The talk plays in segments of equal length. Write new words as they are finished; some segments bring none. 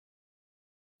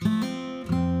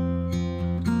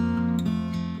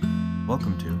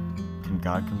Welcome to Can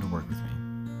God Come to Work With Me?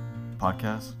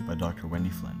 Podcast by Dr. Wendy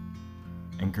Flynn,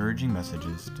 encouraging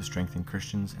messages to strengthen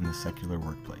Christians in the secular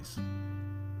workplace.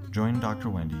 Join Dr.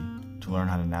 Wendy to learn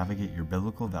how to navigate your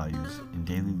biblical values in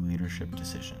daily leadership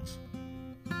decisions.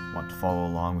 Want to follow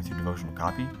along with your devotional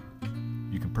copy?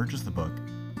 You can purchase the book,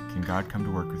 Can God Come to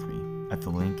Work With Me, at the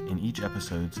link in each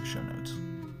episode's show notes.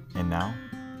 And now,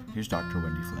 here's Dr.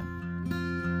 Wendy Flynn.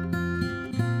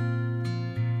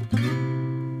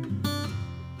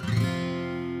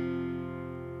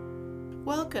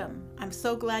 Welcome. I'm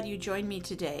so glad you joined me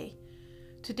today.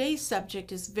 Today's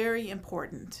subject is very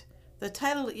important. The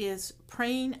title is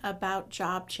Praying About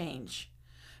Job Change.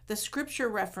 The scripture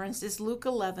reference is Luke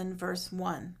 11, verse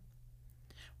 1.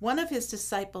 One of his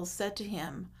disciples said to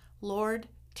him, "Lord,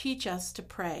 teach us to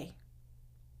pray."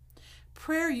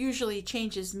 Prayer usually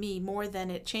changes me more than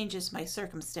it changes my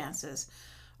circumstances.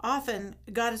 Often,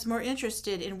 God is more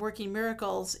interested in working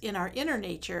miracles in our inner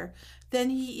nature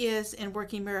than he is in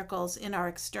working miracles in our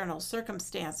external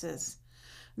circumstances.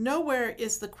 Nowhere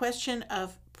is the question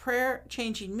of prayer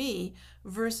changing me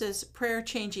versus prayer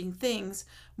changing things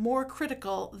more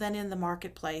critical than in the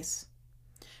marketplace.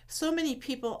 So many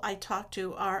people I talk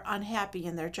to are unhappy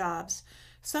in their jobs.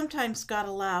 Sometimes God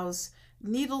allows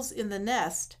needles in the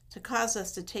nest to cause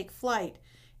us to take flight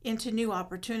into new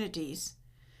opportunities.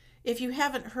 If you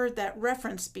haven't heard that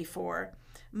reference before,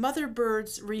 mother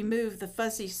birds remove the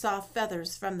fuzzy soft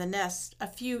feathers from the nest, a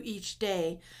few each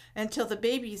day, until the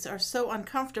babies are so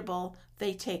uncomfortable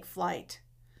they take flight.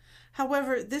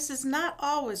 However, this is not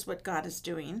always what God is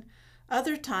doing.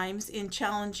 Other times, in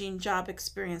challenging job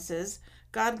experiences,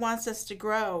 God wants us to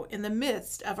grow in the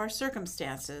midst of our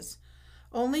circumstances.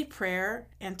 Only prayer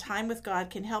and time with God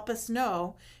can help us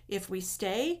know if we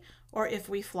stay or if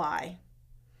we fly.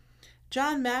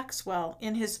 John Maxwell,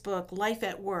 in his book Life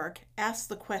at Work, asks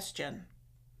the question,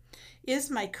 "Is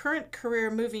my current career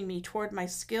moving me toward my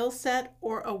skill set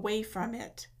or away from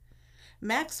it?"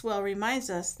 Maxwell reminds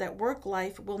us that work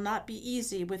life will not be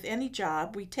easy with any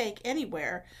job we take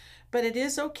anywhere, but it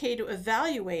is okay to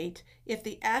evaluate if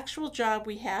the actual job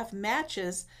we have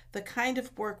matches the kind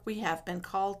of work we have been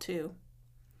called to.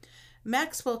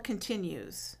 Maxwell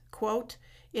continues, quote,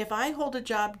 "If I hold a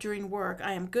job during work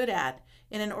I am good at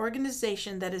in an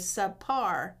organization that is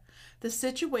subpar, the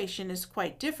situation is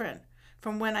quite different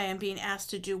from when I am being asked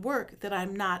to do work that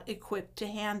I'm not equipped to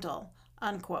handle,"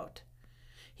 unquote.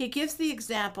 He gives the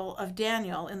example of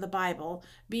Daniel in the Bible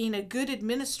being a good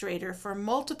administrator for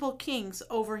multiple kings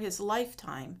over his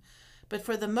lifetime, but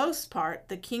for the most part,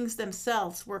 the kings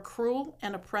themselves were cruel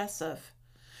and oppressive.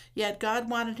 Yet God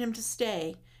wanted him to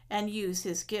stay and use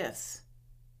his gifts.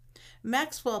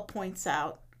 Maxwell points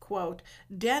out, quote,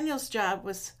 "Daniel's job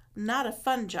was not a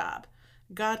fun job.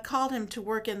 God called him to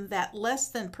work in that less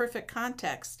than perfect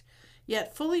context,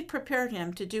 yet fully prepared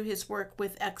him to do his work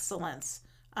with excellence,"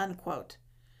 unquote.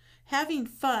 Having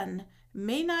fun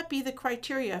may not be the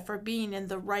criteria for being in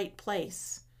the right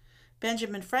place.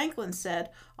 Benjamin Franklin said,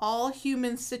 "All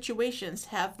human situations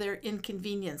have their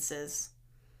inconveniences."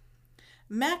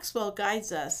 Maxwell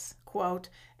guides us, quote,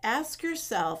 "Ask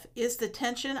yourself, is the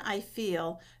tension I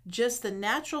feel just the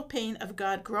natural pain of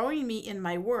God growing me in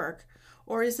my work,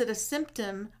 or is it a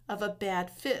symptom of a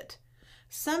bad fit?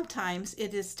 Sometimes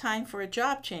it is time for a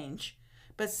job change,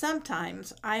 but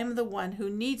sometimes I am the one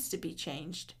who needs to be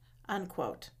changed,"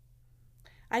 unquote.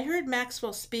 I heard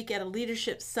Maxwell speak at a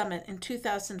leadership summit in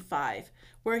 2005,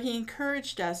 where he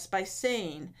encouraged us by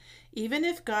saying, even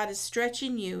if God is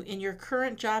stretching you in your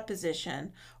current job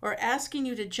position or asking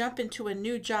you to jump into a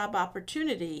new job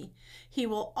opportunity, he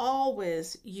will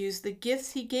always use the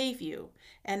gifts he gave you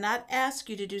and not ask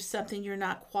you to do something you're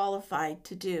not qualified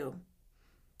to do.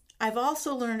 I've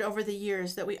also learned over the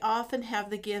years that we often have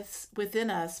the gifts within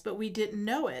us, but we didn't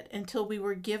know it until we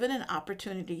were given an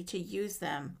opportunity to use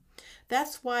them.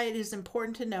 That's why it is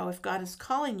important to know if God is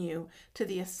calling you to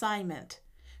the assignment.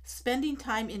 Spending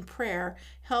time in prayer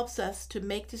helps us to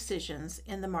make decisions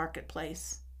in the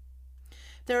marketplace.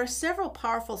 There are several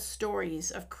powerful stories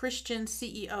of Christian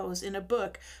CEOs in a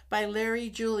book by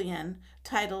Larry Julian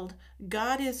titled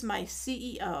 "God is My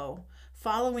CEO: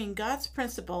 Following God's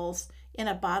Principles in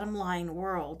a Bottom Line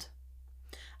World."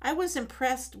 I was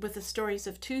impressed with the stories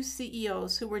of two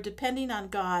CEOs who were depending on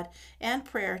God and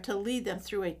prayer to lead them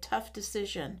through a tough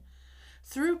decision.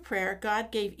 Through prayer,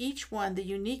 God gave each one the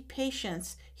unique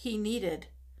patience he needed.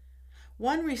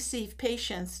 One received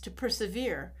patience to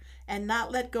persevere and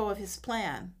not let go of his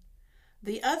plan.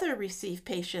 The other received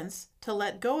patience to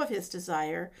let go of his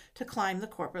desire to climb the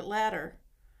corporate ladder.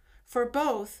 For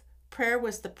both, prayer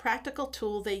was the practical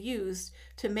tool they used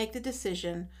to make the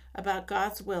decision about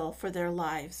God's will for their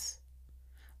lives.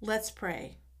 Let's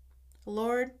pray.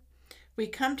 Lord, we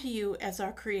come to you as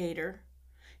our Creator.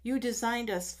 You designed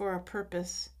us for a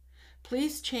purpose.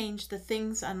 Please change the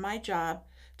things on my job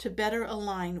to better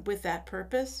align with that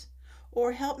purpose,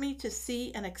 or help me to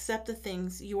see and accept the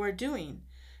things you are doing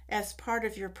as part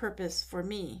of your purpose for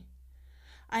me.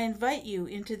 I invite you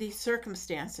into these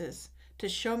circumstances to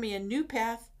show me a new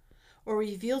path or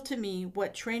reveal to me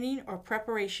what training or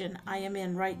preparation I am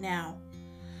in right now.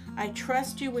 I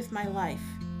trust you with my life.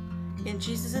 In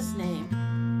Jesus' name,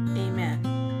 amen.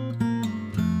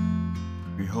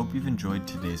 We hope you've enjoyed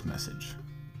today's message.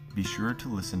 Be sure to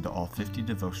listen to all 50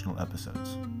 devotional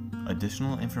episodes.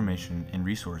 Additional information and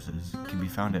resources can be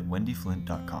found at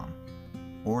wendyflint.com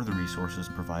or the resources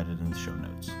provided in the show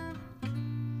notes.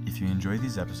 If you enjoy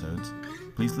these episodes,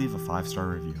 please leave a 5-star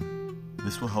review.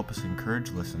 This will help us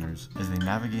encourage listeners as they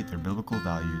navigate their biblical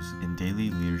values in daily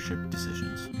leadership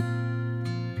decisions.